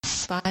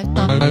Five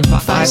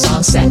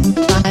song set.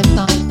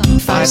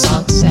 Five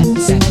song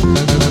set.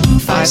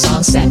 Five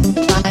song set.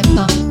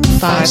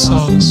 Five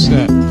song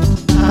set.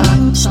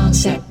 Five song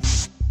set.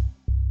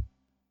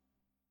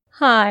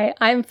 Hi,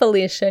 I'm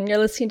Felicia, and you're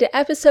listening to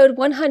episode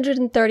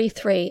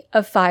 133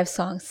 of 5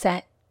 Song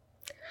Set.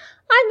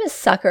 I'm a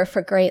sucker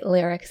for great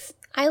lyrics.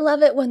 I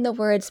love it when the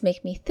words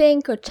make me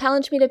think or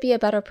challenge me to be a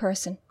better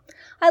person.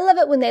 I love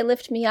it when they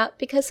lift me up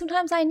because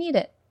sometimes I need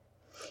it.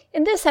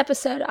 In this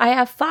episode, I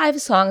have 5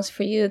 songs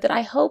for you that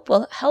I hope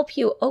will help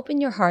you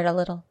open your heart a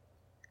little.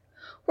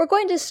 We're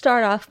going to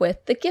start off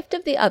with The Gift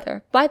of the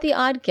Other by The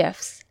Odd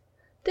Gifts.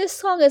 This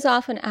song is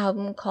off an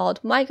album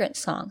called Migrant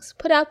Songs,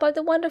 put out by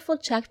the wonderful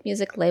Czech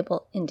music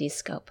label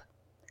Indiscope.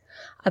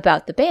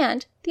 About the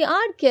band, The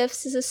Odd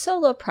Gifts is a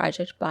solo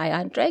project by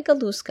Andrei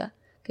Galuska,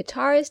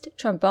 guitarist,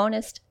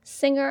 trombonist,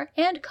 singer,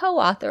 and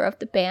co-author of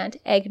the band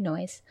Egg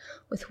Noise,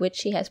 with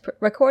which he has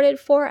recorded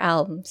 4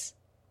 albums.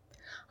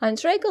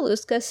 Andrei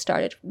Galuska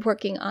started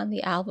working on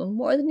the album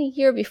more than a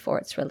year before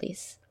its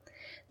release.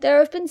 There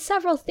have been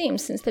several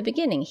themes since the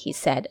beginning, he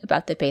said,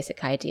 about the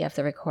basic idea of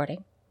the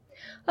recording.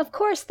 Of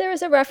course, there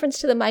is a reference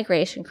to the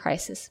migration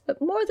crisis,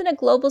 but more than a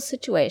global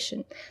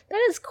situation,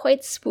 that is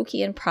quite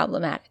spooky and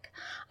problematic.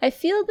 I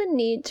feel the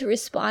need to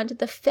respond to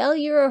the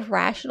failure of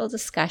rational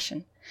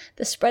discussion,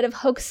 the spread of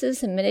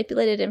hoaxes and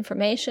manipulated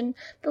information,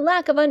 the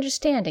lack of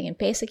understanding and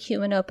basic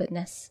human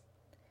openness.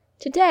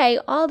 Today,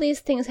 all these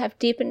things have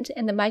deepened,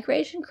 and the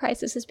migration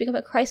crisis has become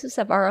a crisis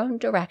of our own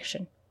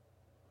direction.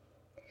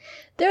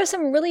 There are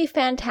some really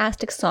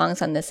fantastic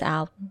songs on this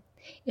album.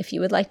 If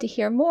you would like to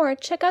hear more,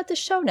 check out the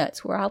show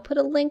notes where I'll put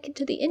a link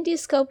to the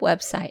Indiscope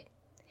website.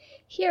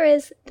 Here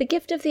is The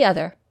Gift of the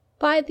Other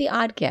by The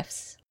Odd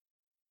Gifts.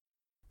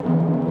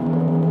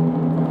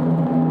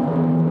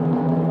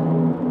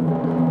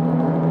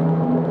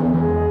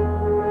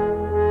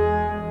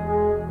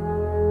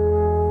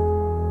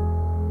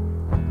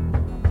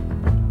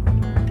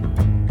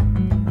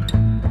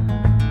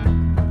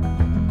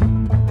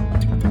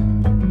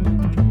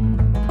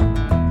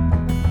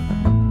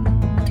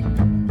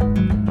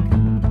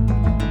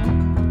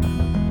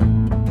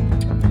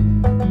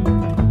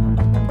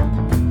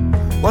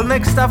 Well,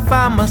 next I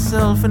found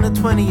myself in the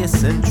 20th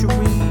century.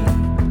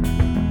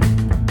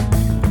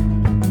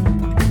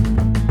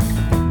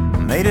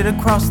 Made it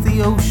across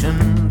the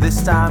ocean,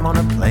 this time on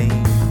a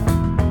plane.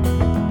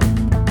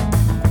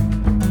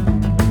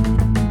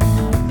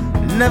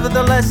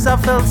 Nevertheless, I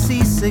felt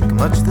seasick,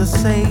 much the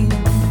same.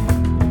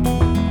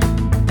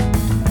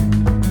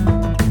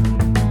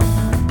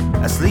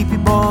 A sleepy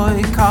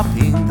boy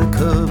copying the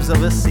curves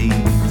of a seat.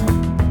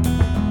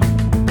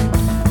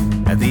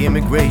 At the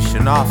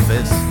immigration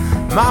office,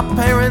 my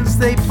parents,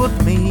 they put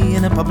me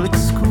in a public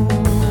school.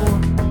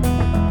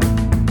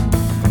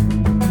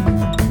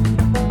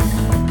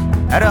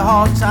 Had a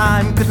hard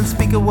time, couldn't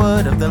speak a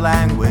word of the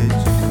language.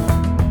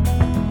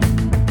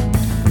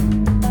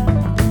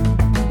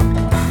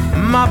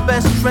 My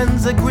best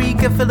friends are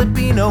Greek, a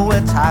Filipino, a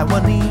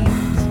Taiwanese.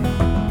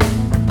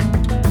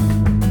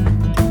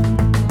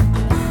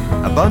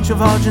 A bunch of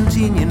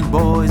Argentinian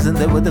boys, and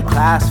they were the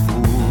class fools.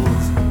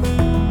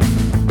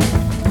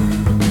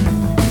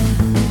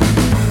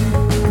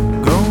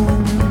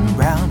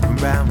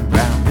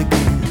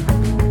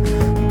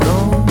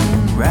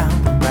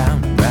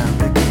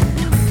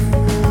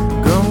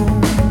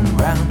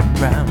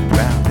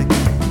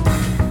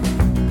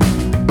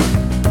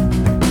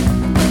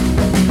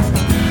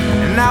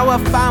 I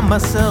found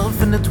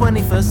myself in the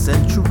 21st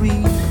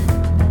century.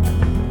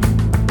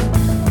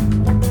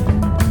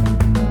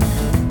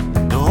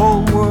 The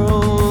whole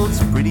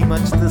world's pretty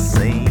much the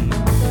same,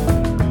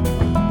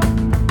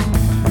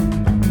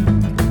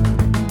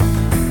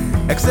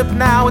 except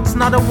now it's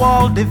not a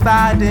wall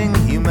dividing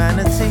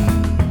humanity.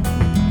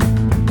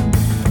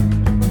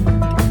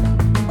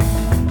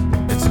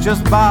 It's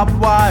just barbed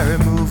wire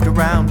moved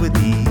around with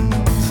ease.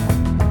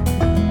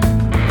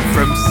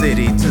 From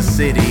city to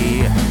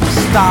city.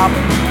 Stop,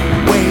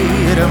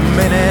 wait a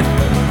minute.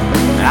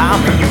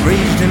 I'm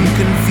enraged and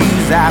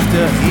confused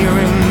after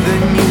hearing the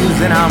news,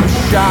 and I'm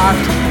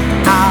shocked,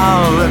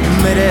 I'll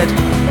admit it,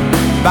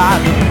 by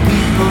the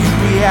people's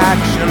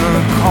reaction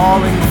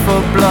calling for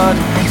blood.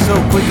 So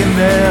quick in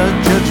their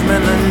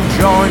judgment and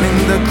joining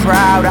the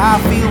crowd,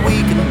 I feel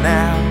weakened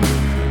now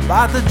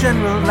by the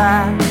general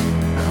lack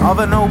of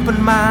an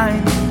open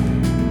mind,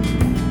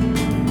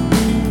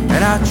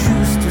 and I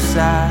choose to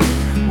side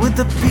with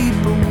the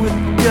people with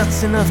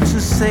guts enough to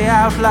say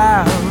out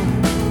loud,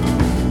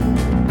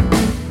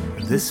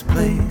 this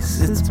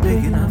place, it's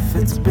big enough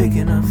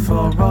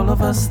for all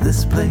of us.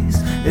 This place,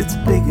 it's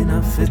big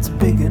enough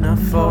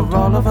for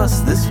all of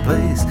us. This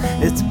place,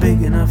 it's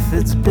big enough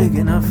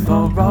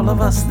for all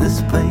of us.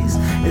 This place,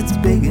 it's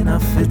big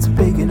enough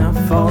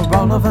for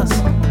all of us.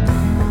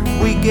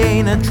 We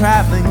gain a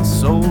traveling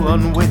soul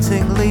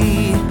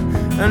unwittingly,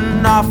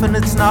 and often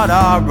it's not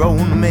our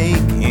own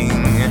making.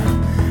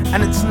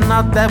 And it's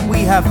not that we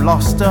have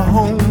lost a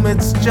home,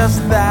 it's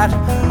just that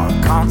our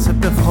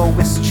concept of home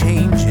is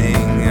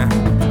changing.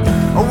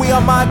 We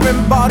are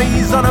migrant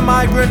bodies on a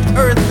migrant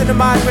earth in a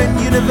migrant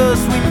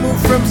universe. We move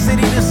from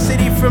city to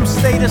city, from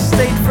state to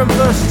state, from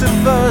verse to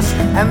verse.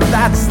 And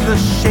that's the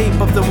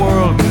shape of the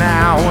world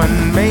now.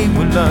 And may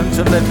we learn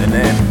to live in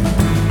it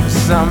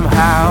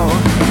somehow.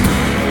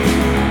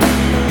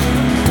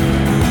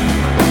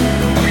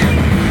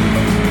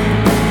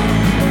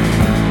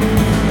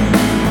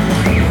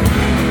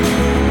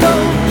 Go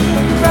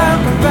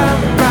round and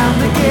round and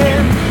round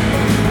again.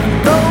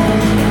 Go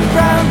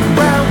round and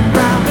round and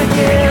round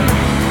again.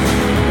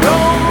 Go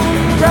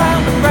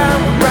round and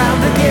round and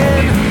round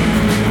again.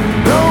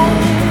 Go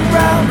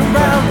round and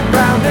round and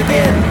round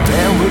again.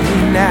 Bear with me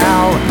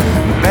now,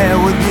 bear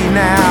with me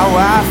now. I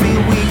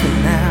feel weaker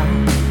now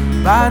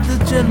by the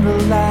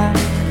general light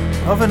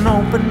of an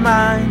open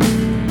mind.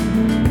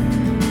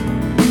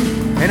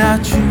 And I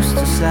choose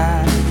to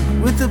side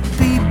with the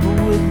people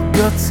with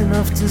guts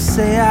enough to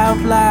say out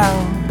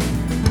loud,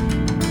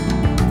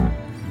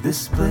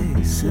 this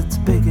place, it's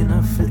big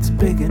enough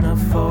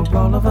for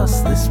all of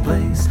us. This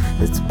place,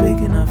 it's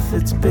big enough for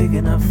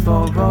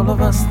all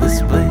of us.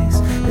 This place,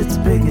 it's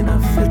big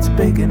enough for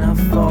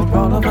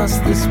all of us.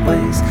 This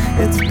place,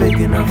 it's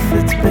big enough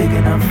for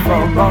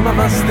all of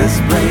us.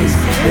 This place,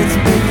 it's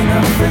big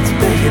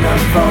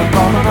enough for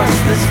all of us.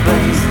 This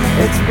place,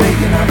 it's big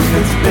enough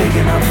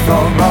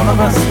for all of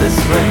us. This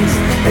place,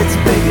 it's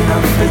big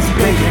enough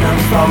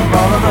for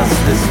all of us.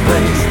 This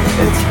place,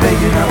 it's big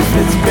enough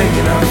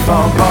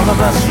for all of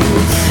us. You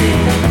will see.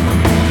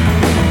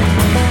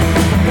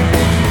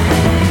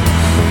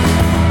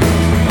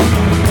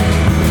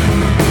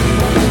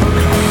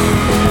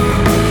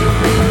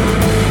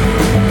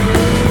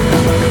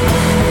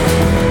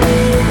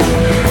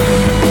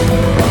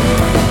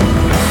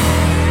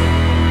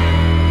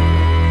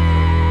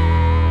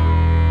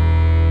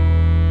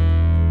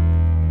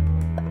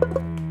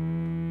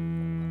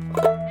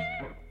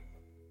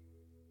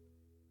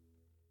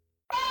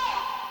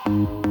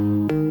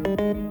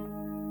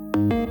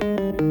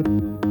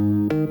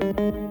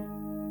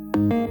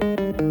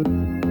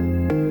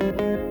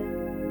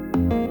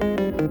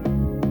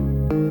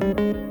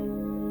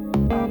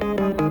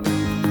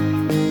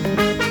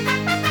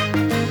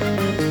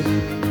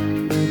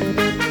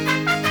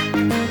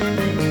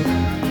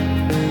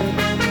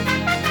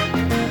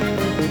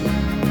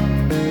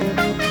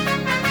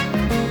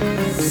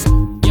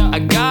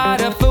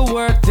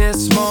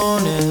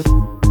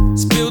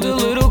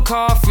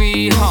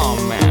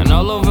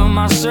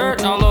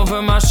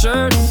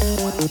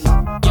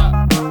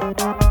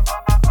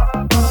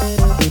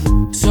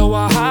 So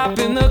I hop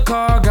in the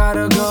car,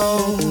 gotta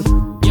go.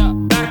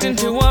 Backed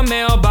into a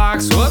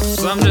mailbox,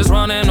 whoops, I'm just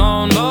running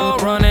on low.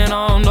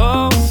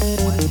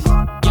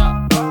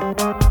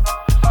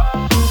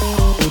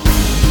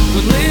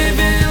 When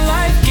living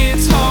life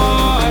gets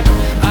hard,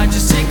 I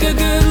just take a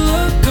good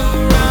look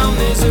around.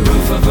 There's a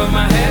roof over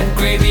my head,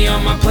 gravy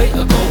on my plate,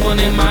 a cold one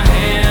in my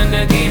hand,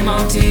 a game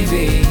on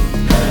TV.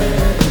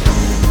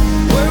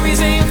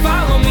 Worries ain't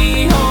follow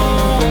me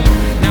home.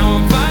 Now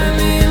I'm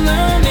finally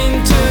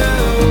learning to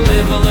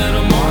live a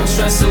little more,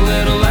 stress a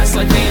little less,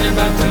 like ain't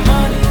about the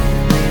money.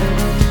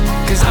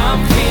 Cause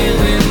I'm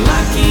feeling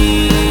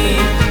lucky,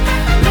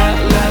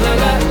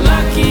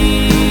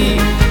 lucky.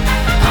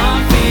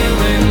 I'm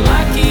feeling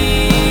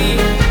lucky,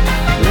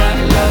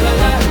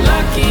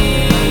 lucky.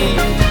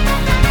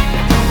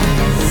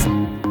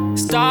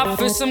 Stop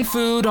for some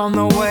food on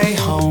the way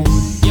home.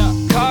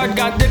 Card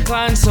got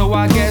declined, so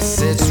I guess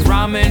it's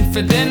ramen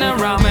for dinner.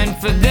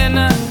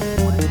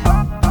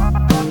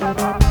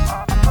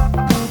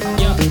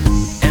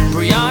 And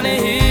Brianna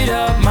hit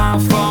up my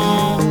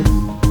phone,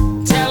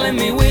 telling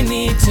me we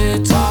need to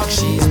talk.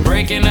 She's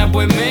breaking up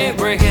with me.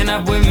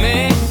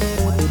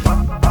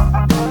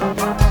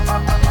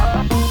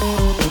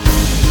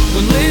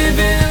 When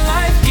living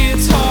life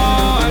gets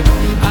hard,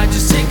 I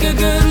just take a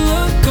good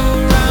look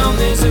around.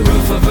 There's a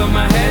roof over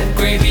my head,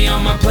 gravy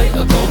on my plate,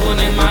 a cold one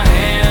in my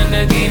hand,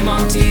 a game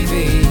on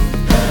TV.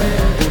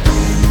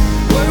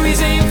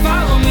 Worries ain't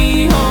follow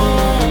me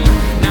home.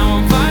 Now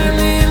I'm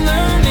finally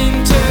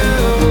learning to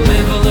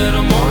live a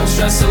little more,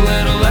 stress a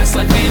little less,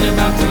 like ain't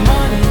about the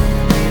money.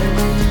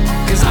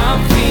 Cause I'm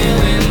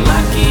feeling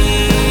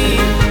lucky,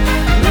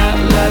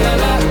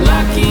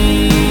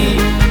 lucky.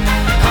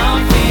 I'm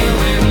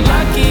feeling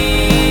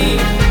lucky,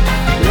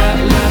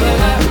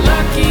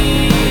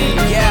 lucky.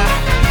 Yeah.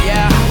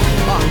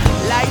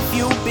 Life,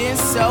 you've been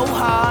so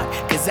hard.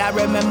 Cause I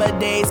remember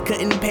days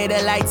couldn't pay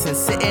the lights and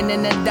sitting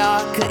in the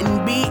dark.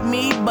 Couldn't beat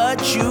me,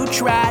 but you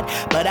tried.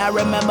 But I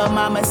remember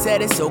mama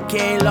said it's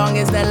okay long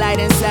as the light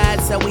inside.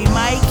 So we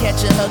might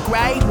catch a hook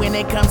right when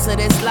it comes to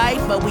this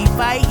life. But we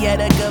fight, yet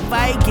a good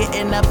fight,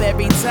 getting up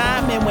every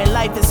time. And when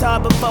life is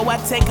hard, before I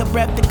take a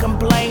breath to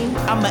complain,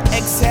 I'ma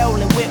exhale,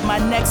 and with my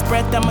next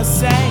breath I'ma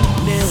sing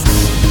this.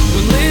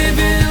 When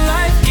living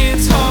life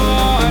gets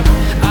hard,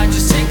 I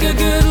just take a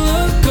good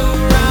look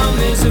around.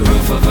 There's a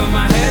roof over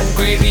my head,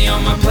 gravy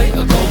on my plate,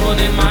 a cold one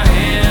in my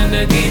hand,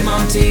 a game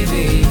on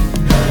TV.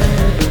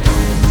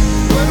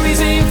 Worries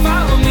ain't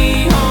follow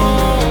me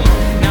home.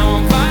 Now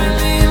I'm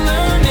finally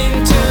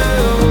learning to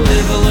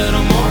live a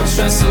little more,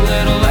 stress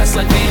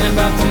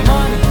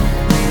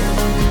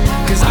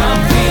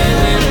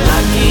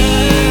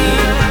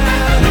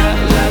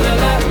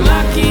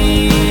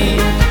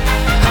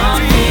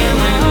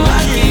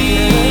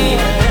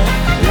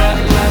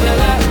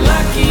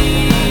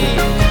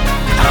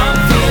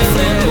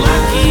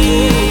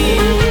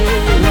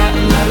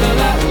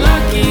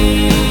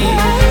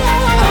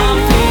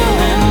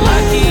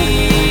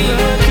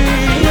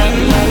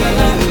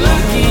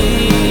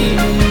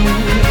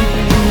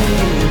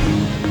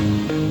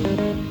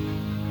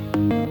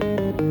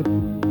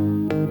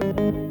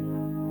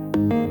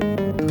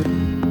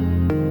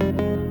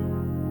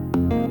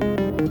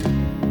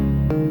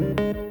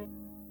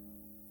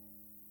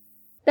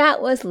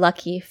That was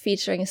Lucky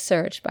featuring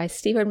Surge by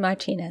Steven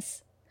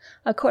Martinez.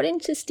 According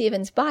to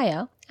Steven's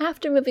bio,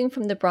 after moving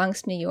from the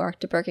Bronx, New York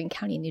to Bergen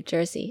County, New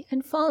Jersey,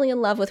 and falling in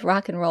love with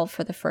rock and roll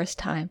for the first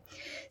time,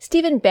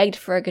 Steven begged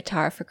for a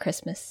guitar for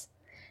Christmas.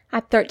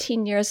 At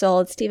 13 years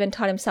old, Steven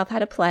taught himself how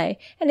to play,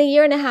 and a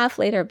year and a half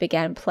later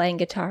began playing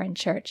guitar in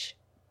church.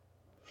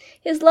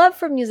 His love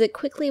for music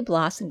quickly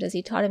blossomed as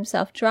he taught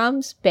himself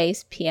drums,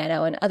 bass,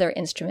 piano, and other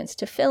instruments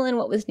to fill in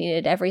what was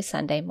needed every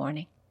Sunday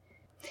morning.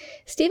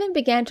 Steven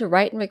began to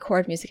write and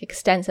record music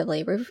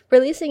extensively,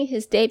 releasing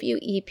his debut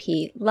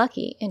EP,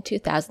 Lucky, in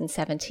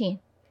 2017.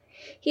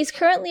 He's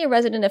currently a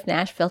resident of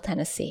Nashville,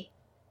 Tennessee.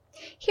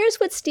 Here's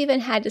what Steven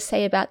had to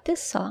say about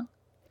this song.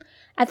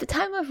 At the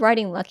time of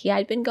writing Lucky,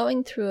 I'd been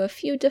going through a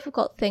few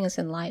difficult things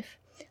in life.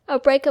 A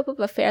breakup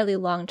of a fairly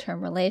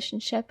long-term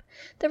relationship,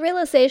 the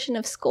realization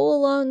of school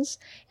loans,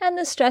 and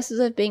the stresses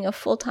of being a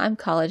full-time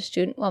college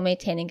student while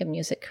maintaining a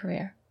music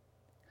career.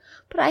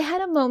 But I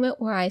had a moment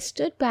where I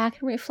stood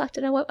back and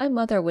reflected on what my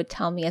mother would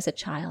tell me as a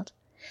child.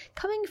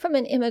 Coming from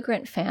an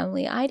immigrant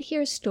family, I'd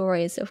hear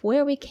stories of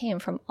where we came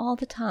from all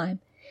the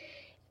time,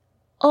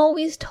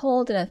 always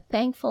told in a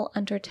thankful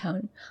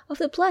undertone of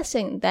the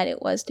blessing that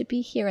it was to be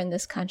here in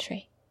this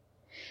country.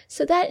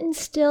 So that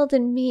instilled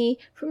in me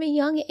from a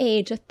young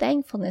age a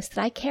thankfulness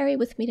that I carry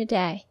with me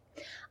today.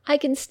 I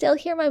can still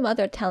hear my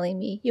mother telling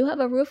me, "You have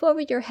a roof over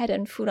your head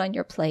and food on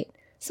your plate.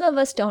 Some of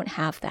us don't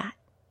have that."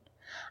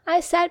 I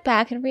sat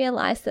back and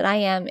realized that I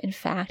am, in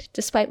fact,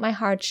 despite my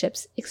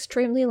hardships,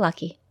 extremely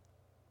lucky.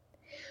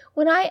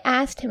 When I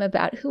asked him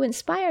about who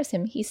inspires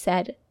him, he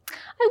said,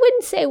 "I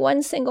wouldn't say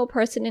one single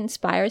person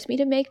inspires me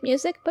to make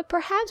music, but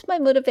perhaps my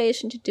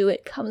motivation to do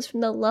it comes from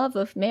the love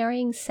of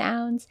marrying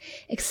sounds,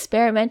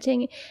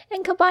 experimenting,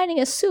 and combining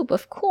a soup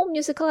of cool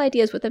musical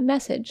ideas with a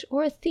message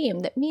or a theme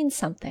that means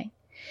something,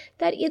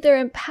 that either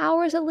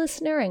empowers a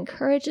listener,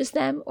 encourages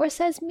them, or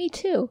says me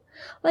too,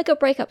 like a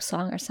breakup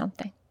song or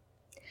something.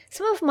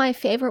 Some of my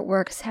favorite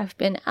works have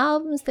been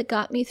albums that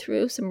got me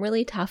through some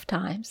really tough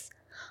times.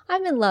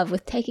 I'm in love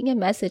with taking a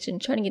message and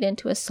turning it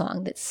into a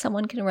song that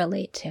someone can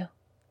relate to."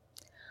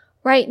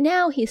 Right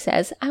now, he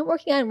says, I'm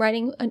working on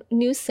writing a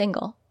new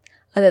single.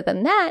 Other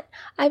than that,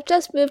 I've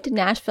just moved to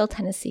Nashville,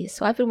 Tennessee,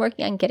 so I've been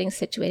working on getting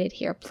situated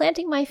here,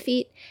 planting my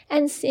feet,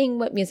 and seeing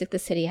what music the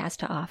city has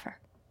to offer.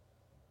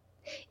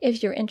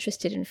 If you're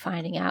interested in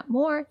finding out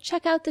more,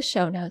 check out the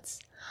show notes.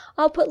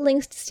 I'll put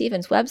links to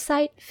Steven's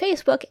website,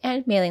 Facebook,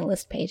 and mailing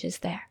list pages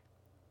there.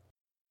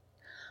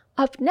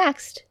 Up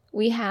next,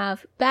 we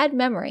have Bad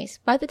Memories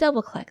by the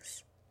Double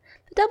Clicks.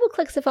 The Double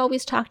Clicks have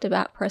always talked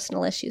about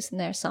personal issues in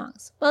their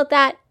songs. Well,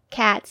 that,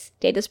 cats,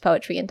 Data's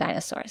poetry, and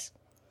dinosaurs.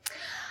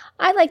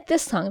 I like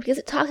this song because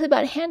it talks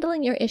about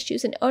handling your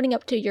issues and owning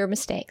up to your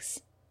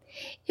mistakes.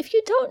 If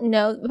you don't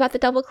know about the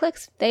Double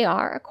Clicks, they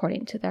are,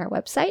 according to their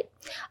website,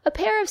 a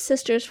pair of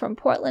sisters from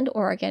Portland,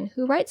 Oregon,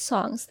 who write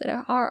songs that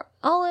are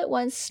all at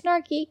once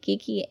snarky,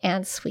 geeky,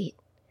 and sweet.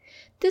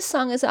 This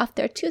song is off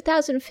their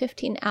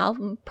 2015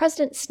 album,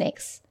 President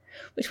Snakes,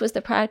 which was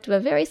the product of a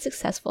very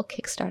successful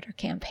Kickstarter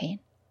campaign.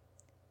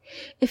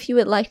 If you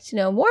would like to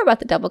know more about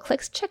the Double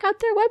Clicks, check out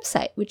their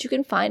website, which you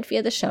can find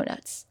via the show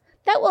notes.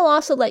 That will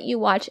also let you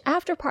watch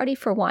After Party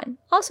for One,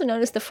 also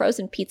known as the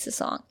Frozen Pizza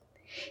song.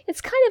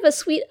 It's kind of a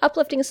sweet,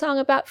 uplifting song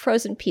about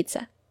frozen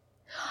pizza.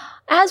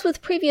 As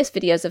with previous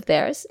videos of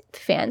theirs, the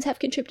fans have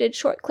contributed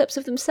short clips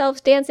of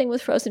themselves dancing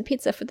with frozen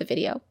pizza for the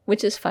video,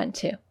 which is fun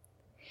too.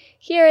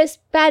 Here is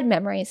Bad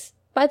Memories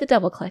by the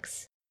Double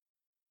Clicks.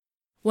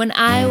 When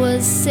I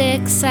was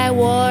 6, I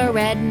wore a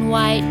red and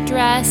white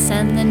dress,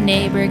 and the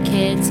neighbor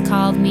kids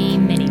called me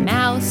Minnie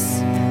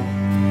Mouse.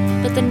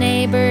 But the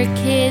neighbor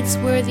kids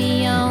were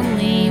the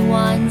only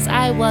ones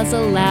I was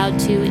allowed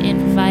to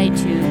invite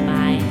to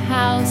my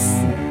house.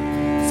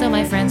 So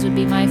my friends would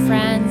be my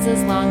friends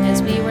as long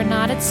as we were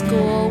not at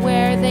school,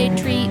 where they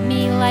treat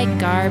me like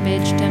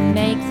garbage to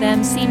make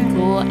them seem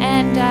cool.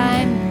 And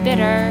I'm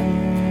bitter.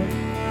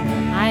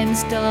 I'm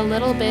still a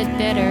little bit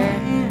bitter.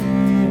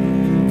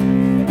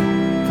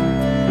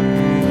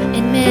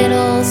 In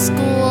middle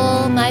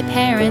school, my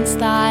parents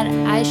thought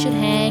I should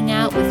hang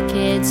out with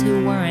kids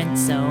who weren't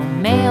so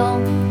male.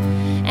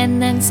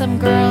 And then some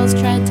girls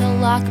tried to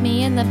lock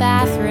me in the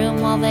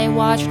bathroom while they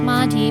watched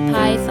Monty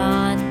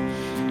Python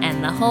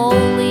and the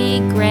Holy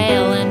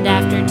Grail. And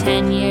after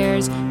 10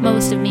 years,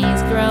 most of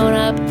me's grown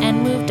up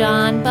and moved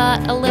on,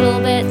 but a little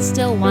bit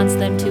still wants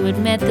them to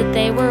admit that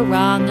they were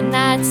wrong, and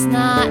that's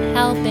not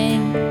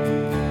helping.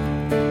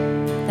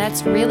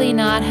 That's really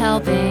not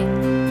helping.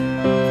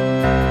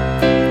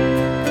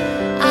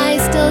 I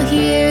still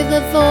hear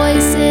the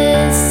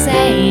voices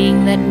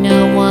saying that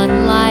no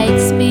one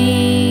likes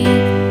me,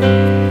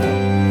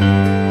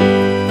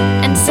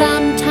 and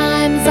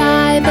sometimes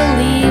I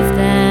believe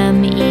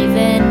them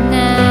even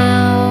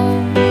now.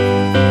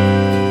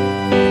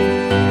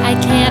 I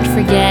can't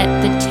forget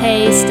the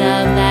taste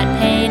of that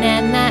pain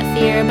and that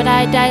fear, but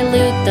I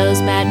dilute those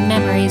bad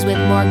memories with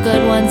more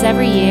good ones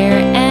every year.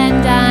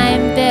 And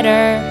I'm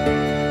bitter,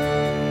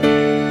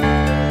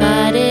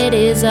 but it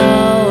is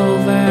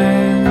over.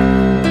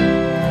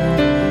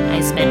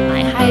 I spent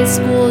my high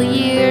school years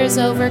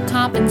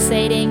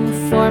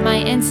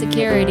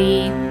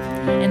security,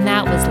 and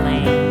that was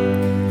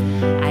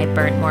lame. I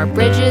burnt more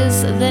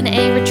bridges than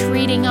a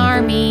retreating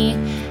army,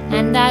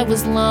 and I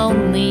was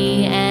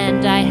lonely,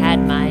 and I had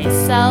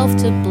myself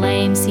to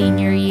blame.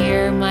 Senior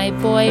year, my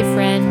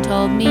boyfriend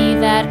told me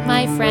that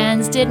my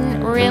friends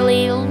didn't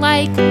really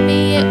like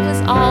me. It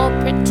was all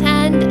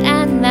pretend,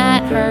 and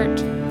that hurt.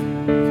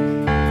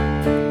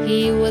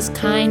 He was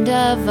kind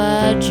of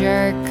a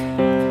jerk.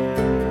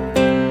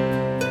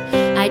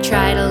 I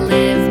try to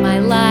live my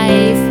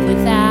life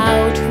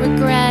without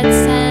regrets,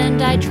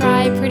 and I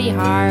try pretty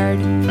hard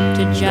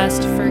to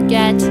just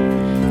forget,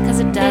 'cause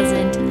it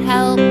doesn't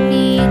help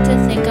me to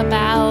think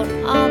about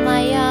all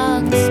my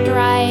young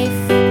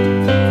strife.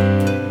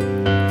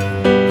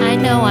 I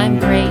know I'm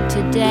great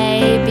today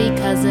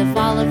because of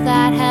all of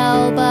that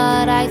hell,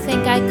 but I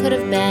think I could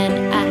have been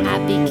a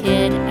happy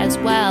kid as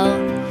well,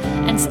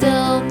 and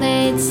still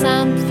made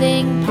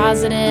something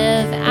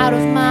positive out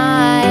of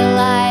my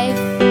life.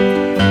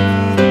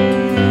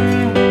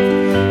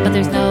 But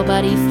there's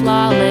nobody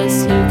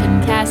flawless who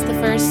can cast the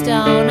first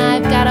stone.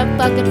 I've got a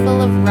bucket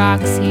full of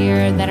rocks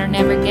here that are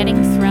never getting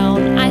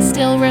thrown. I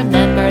still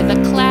remember the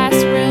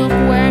classroom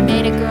where I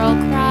made a girl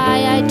cry.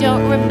 I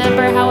don't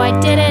remember how I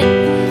did it,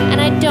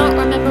 and I don't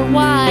remember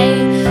why.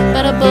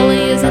 But a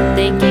bully isn't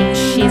thinking,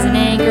 she's in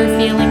anger,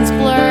 feelings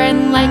blur,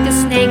 and like a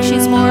snake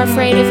she's more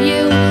afraid of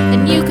you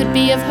than you could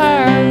be of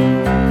her.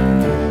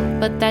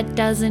 But that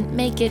doesn't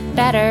make it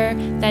better,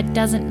 that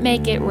doesn't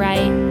make it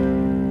right.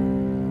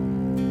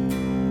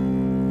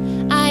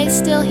 I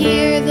still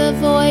hear the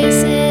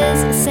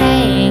voices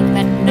saying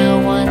that no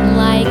one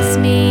likes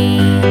me,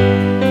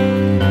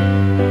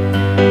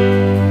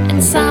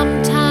 and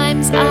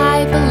sometimes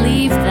I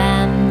believe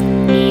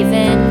them,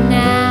 even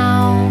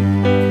now.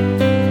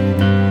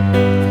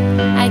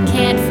 I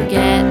can't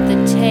forget the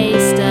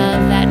taste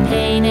of that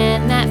pain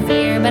and that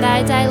fear, but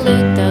I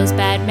dilute those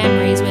bad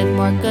memories with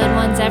more good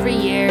ones every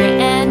year.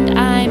 And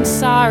I'm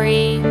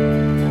sorry,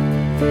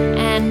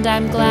 and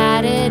I'm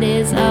glad it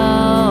is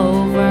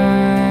over.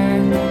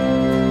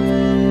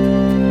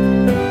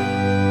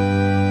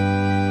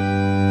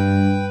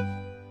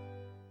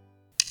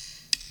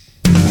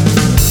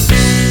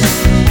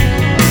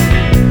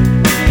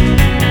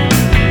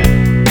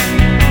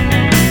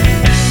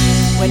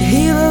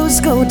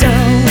 Go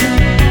down,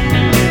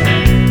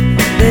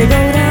 they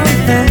go down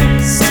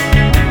fast.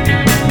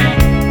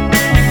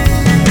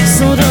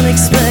 So don't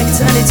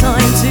expect any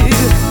time to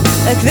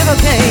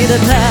equivocate the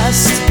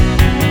past.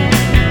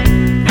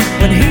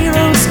 When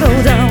heroes go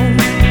down,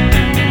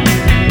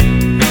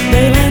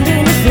 they land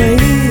in a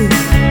flame.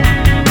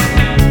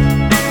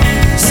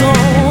 So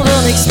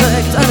don't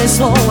expect any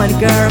slow and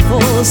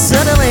careful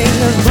settling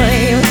of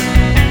blame.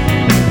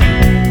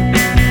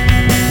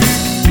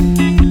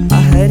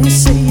 I heard you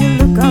say you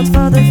look out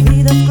for the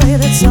feet of clay,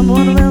 that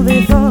someone will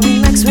be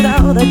falling next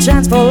without a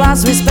chance for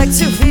last respect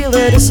to feel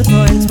the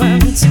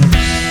disappointment.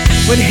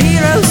 When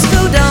heroes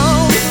go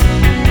down,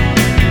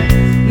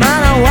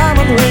 man or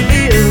woman will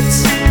be it.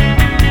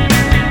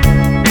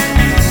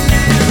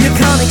 You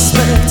can't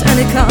expect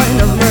any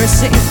kind of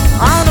mercy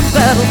on a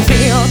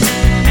battlefield.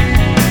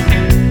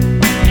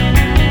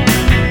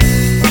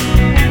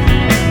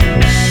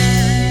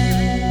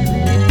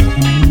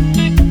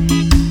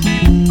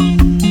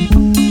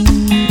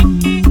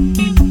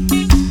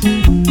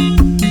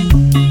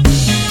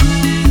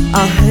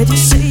 I heard you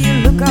say you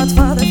look out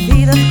for the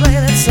feet of clay,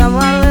 that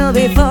someone will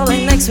be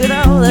falling next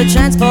without a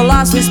chance for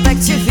last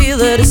respect to feel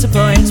the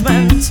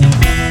disappointment.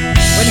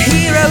 When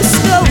heroes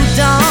go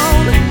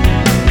down,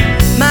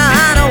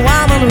 man or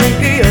woman will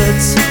be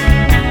it.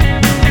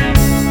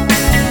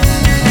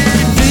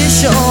 Do you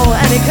show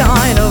any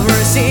kind of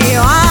mercy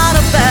on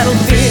a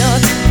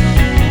battlefield?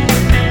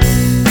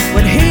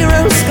 When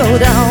heroes go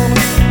down,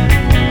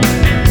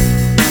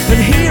 when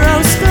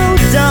heroes go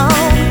down,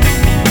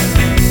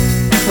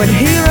 when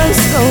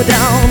heroes go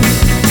down.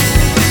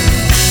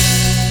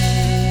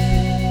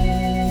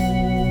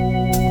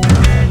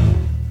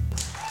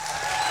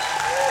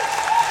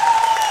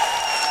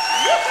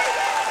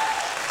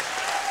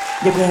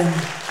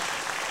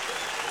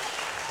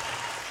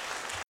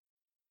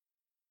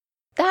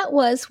 That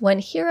was When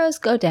Heroes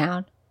Go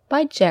Down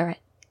by Jarrett.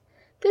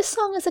 This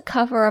song is a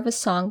cover of a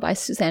song by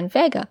Suzanne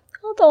Vega,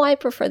 although I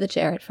prefer the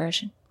Jarrett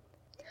version.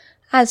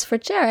 As for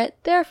Jarrett,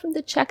 they're from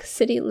the Czech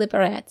city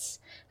Liberec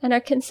and are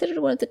considered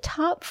one of the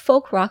top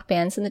folk rock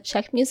bands in the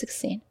Czech music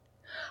scene.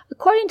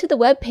 According to the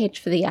webpage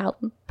for the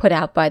album, put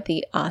out by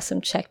the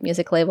awesome Czech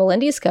music label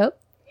Indiscope,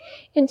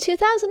 in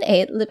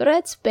 2008,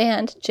 Liberec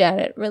band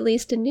Jarrett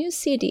released a new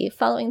CD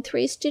following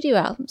 3 studio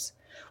albums,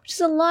 which is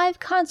a live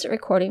concert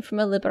recording from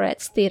a Liberec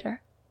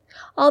theater.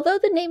 Although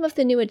the name of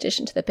the new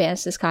addition to the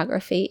band's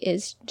discography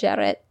is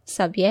Jarrett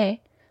Sabier,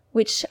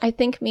 which I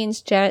think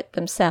means Jarrett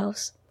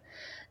themselves,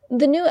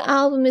 the new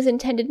album is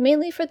intended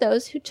mainly for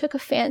those who took a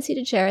fancy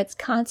to Jarrett's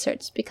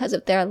concerts because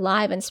of their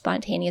live and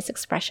spontaneous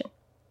expression.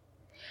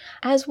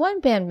 As one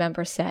band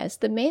member says,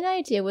 the main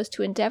idea was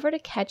to endeavor to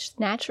catch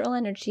the natural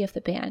energy of the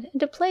band and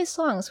to play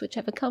songs which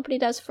have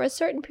accompanied us for a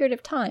certain period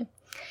of time,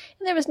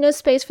 and there was no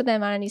space for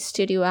them on any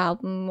studio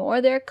album,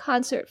 or their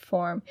concert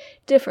form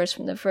differs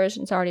from the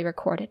versions already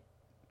recorded.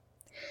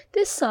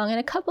 This song and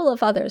a couple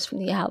of others from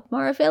the album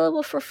are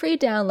available for free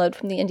download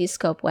from the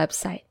Indiescope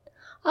website.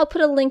 I'll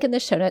put a link in the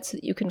show notes so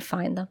that you can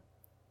find them.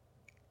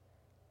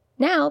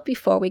 Now,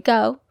 before we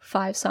go,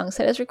 5 Song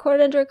Set is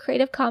recorded under a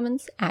Creative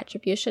Commons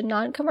Attribution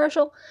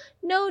Non-Commercial,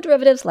 No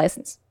Derivatives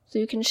license, so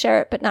you can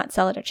share it but not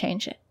sell it or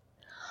change it.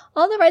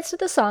 All the rights to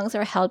the songs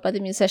are held by the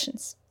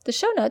musicians. The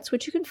show notes,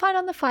 which you can find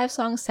on the 5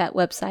 Song Set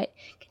website,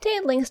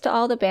 contain links to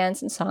all the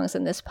bands and songs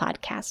in this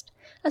podcast,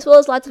 as well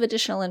as lots of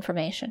additional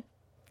information.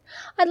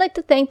 I'd like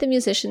to thank the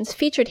musicians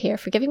featured here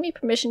for giving me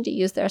permission to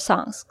use their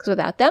songs, because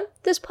without them,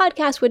 this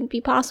podcast wouldn't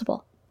be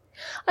possible.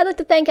 I'd like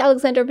to thank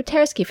Alexander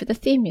Batersky for the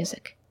theme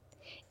music.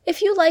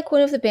 If you like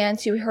one of the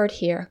bands you heard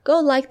here, go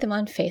like them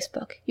on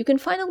Facebook. You can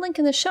find a link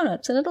in the show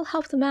notes and it'll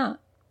help them out.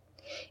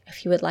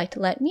 If you would like to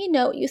let me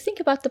know what you think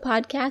about the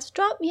podcast,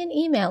 drop me an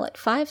email at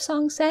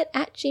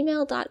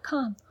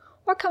 5songset@gmail.com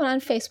or comment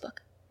on Facebook.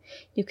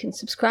 You can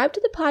subscribe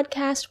to the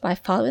podcast by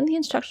following the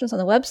instructions on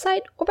the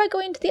website or by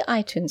going to the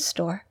iTunes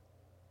store.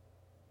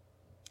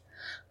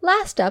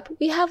 Last up,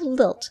 we have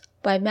Lilt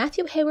by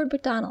Matthew Hayward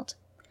McDonald.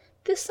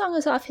 This song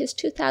is off his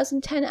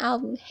 2010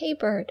 album, Hey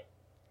Bird.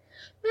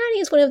 Matty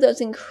is one of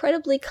those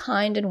incredibly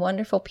kind and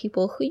wonderful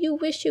people who you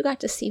wish you got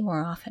to see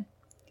more often.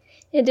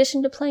 In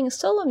addition to playing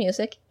solo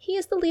music, he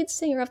is the lead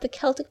singer of the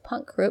Celtic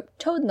punk group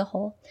Toad in the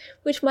Hole,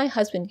 which my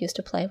husband used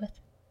to play with.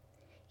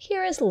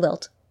 Here is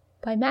Lilt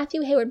by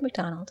Matthew Hayward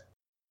McDonald.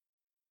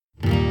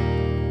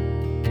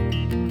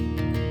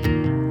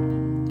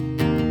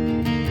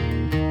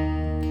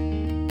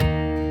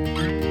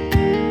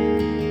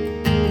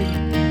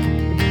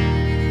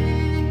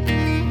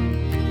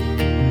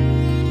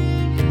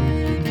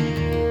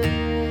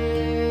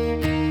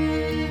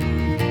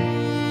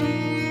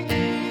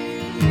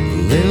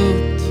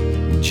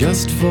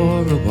 Just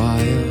for a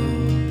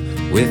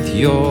while, with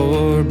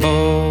your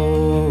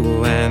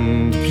bow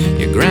and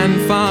your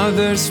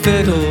grandfather's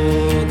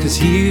fiddle, 'cause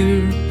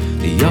here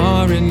the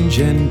orange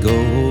and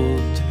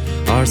gold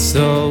are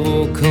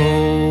so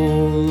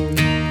cold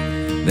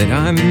that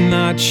I'm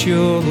not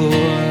sure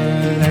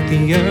that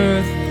the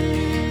earth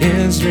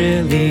is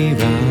really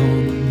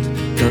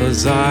round,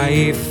 'cause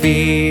I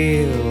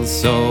feel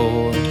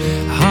so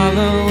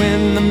hollow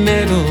in the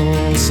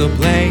middle. So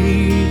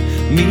play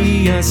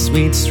me a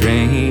sweet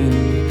strain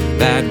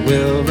that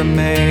will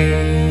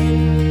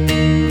remain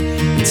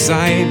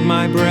inside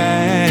my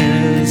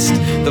breast.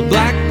 The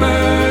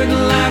blackbird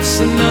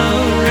laughs in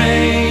the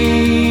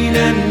rain,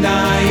 and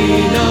I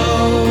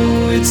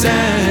know it's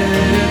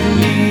at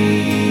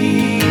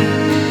me.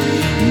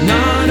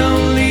 Not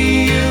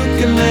only you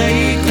can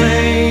lay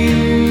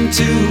claim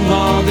to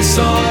all the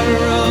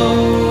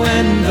sorrow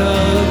and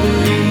the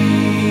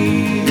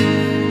grief,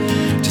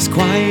 just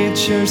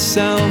quiet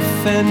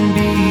yourself and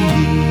be.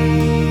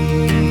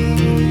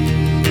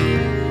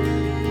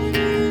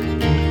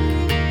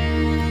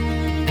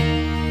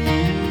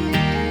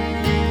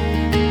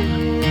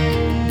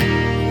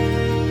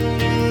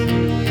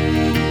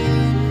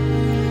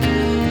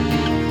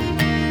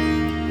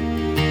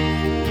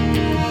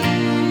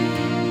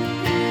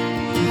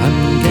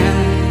 I'm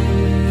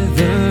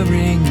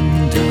gathering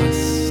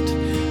dust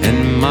and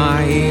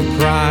my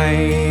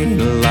pride,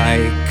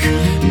 like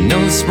no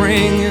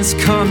spring is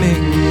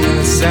coming.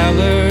 A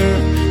cellar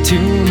to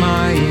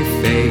my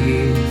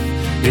faith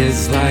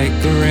is like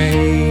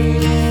rain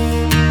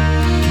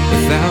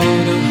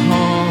without a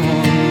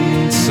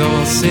home. So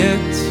I'll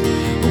sit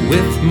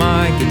with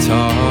my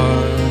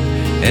guitar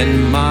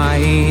and my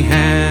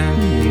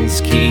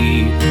hands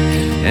keep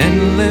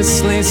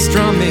endlessly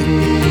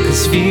strumming,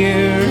 'cause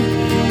fear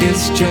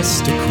is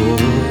just a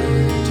chord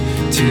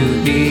to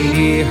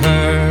be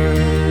heard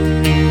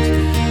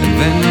and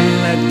then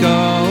let go.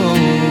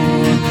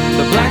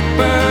 The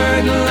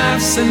blackbird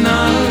laughs in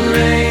the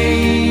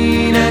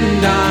rain,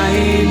 and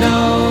I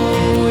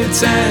know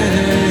it's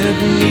at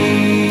me.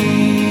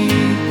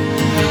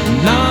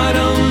 Not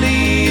only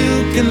you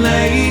can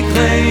lay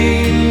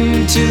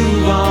claim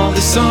to all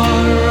the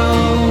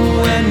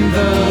sorrow and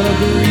the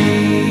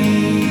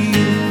grief,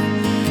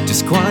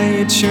 just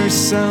quiet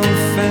yourself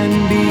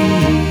and be.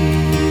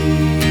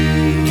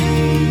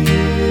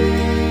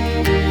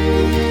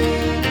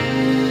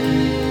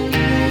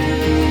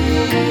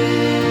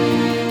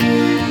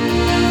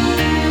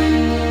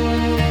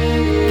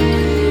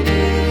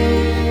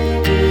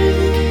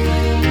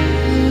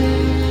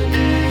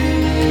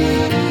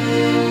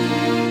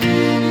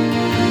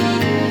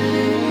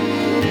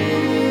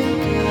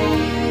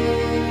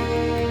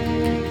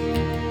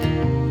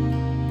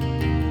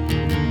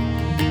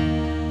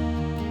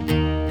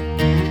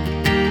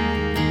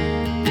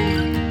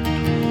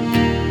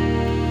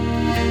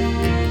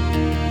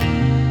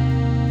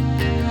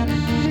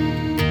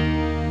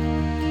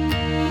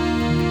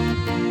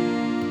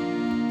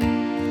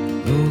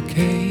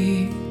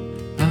 Okay,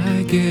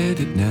 I get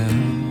it now.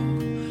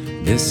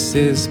 This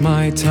is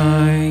my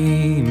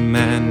time,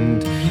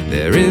 and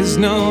there is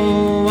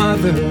no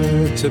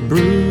other to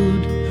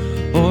brood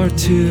or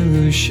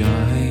to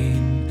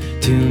shine,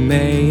 to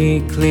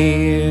make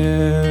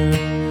clear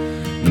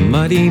the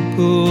muddy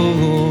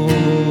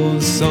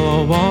pools. So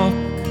I'll walk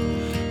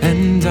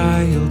and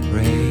I'll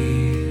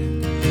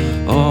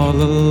pray all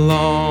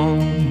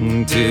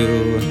along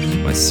to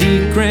my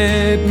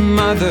secret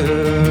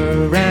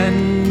mother,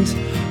 and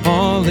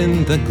all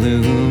in the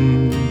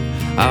gloom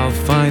I'll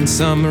find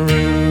some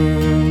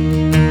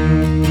room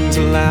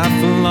to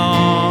laugh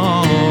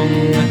along.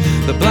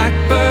 The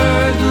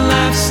blackbird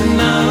laughs in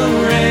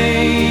the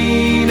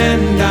rain,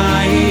 and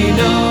I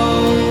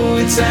know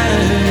it's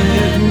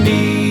at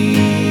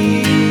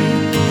me.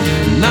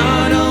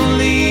 Not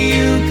only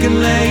you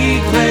can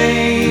lay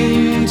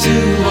claim to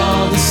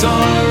all the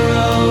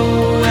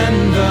sorrow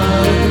and the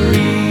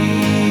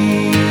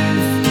grief.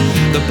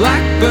 The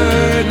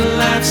blackbird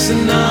laughs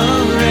in the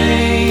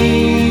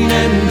rain,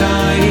 and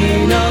I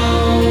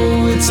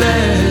know it's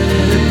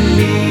at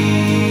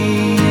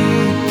me.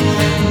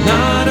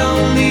 Not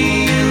only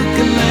you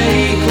can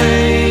lay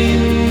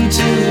claim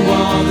to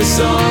all the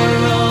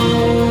sorrow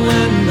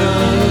and the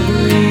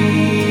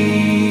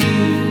grief.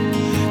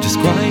 Just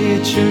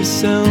quiet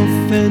yourself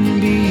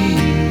and be.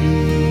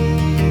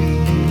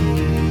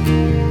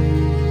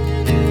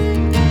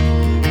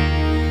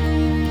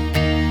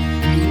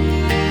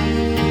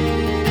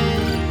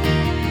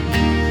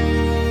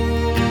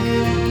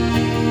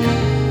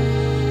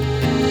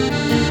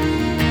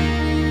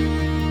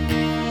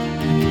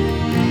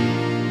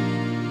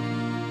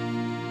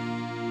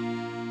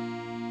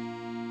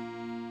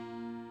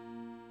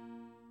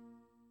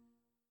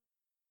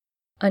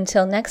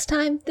 Until next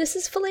time, this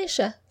is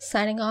Felicia,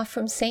 signing off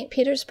from St.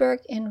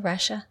 Petersburg in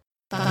Russia.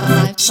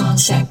 5 Song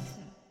Set.